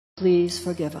Please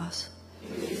forgive us.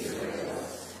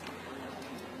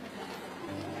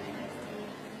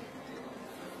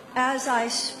 As I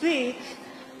speak,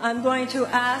 I'm going to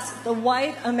ask the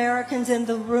white Americans in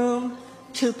the room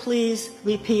to please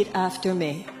repeat after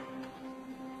me.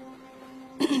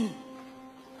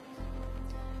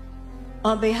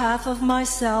 On behalf of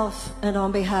myself and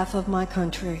on behalf of my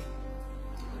country,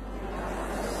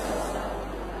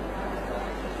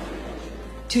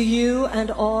 to you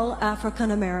and all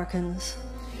African Americans,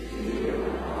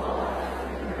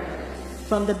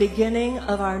 from the beginning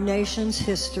of our nation's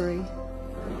history,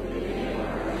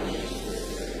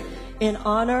 in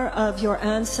honor of your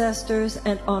ancestors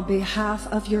and on behalf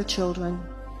of your children,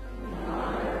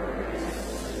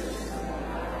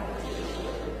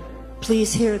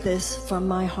 please hear this from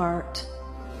my heart.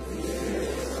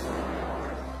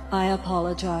 I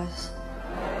apologize.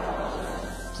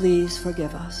 Please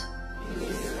forgive us.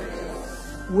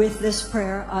 With this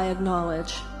prayer, I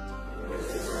acknowledge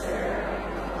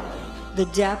the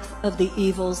depth of the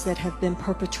evils that have been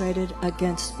perpetrated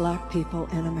against Black people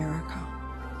in America.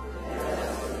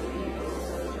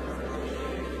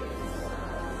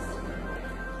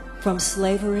 From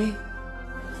slavery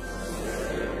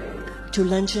to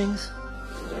lynchings,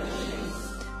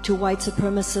 to white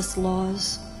supremacist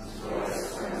laws,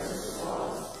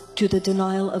 to the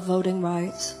denial of voting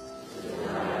rights,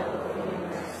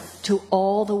 to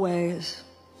all the ways,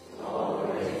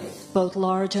 both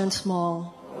large and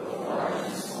small,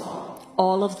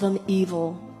 all of them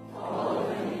evil,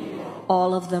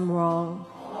 all of them wrong,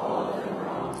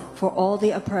 for all the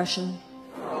oppression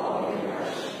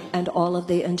and all of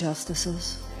the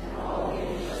injustices.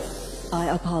 I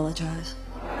apologize.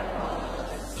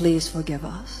 Please forgive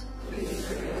us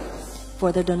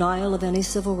for the denial of any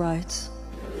civil rights,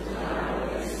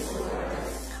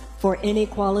 for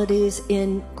inequalities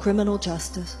in criminal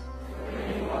justice,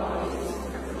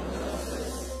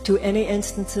 to any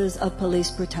instances of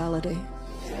police brutality,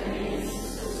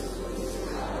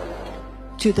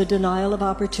 to the denial of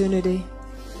opportunity,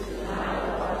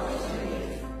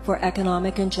 for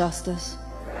economic injustice,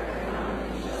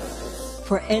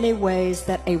 for any ways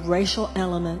that a racial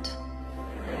element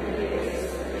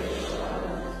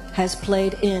has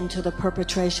played into the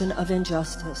perpetration of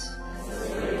injustice.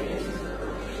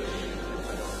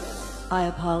 I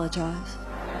apologize.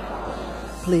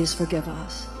 Please forgive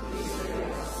us.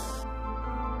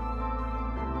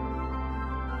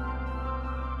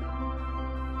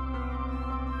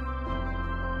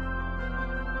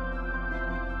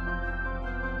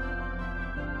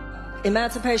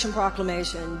 Emancipation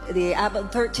Proclamation, the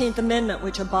 13th Amendment,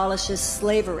 which abolishes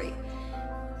slavery.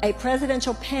 A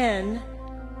presidential pen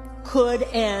could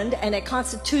end, and a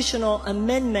constitutional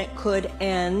amendment could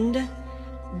end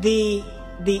the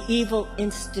evil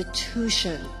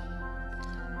institution.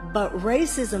 But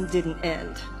racism didn't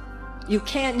end.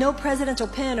 No presidential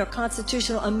pen or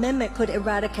constitutional amendment could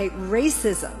eradicate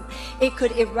racism. It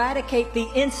could eradicate the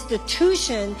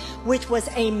institution, which was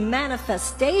a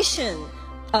manifestation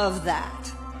of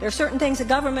that. There are certain things the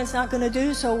government's not going to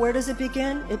do, so where does it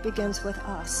begin? It begins with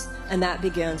us, and that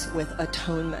begins with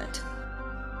atonement.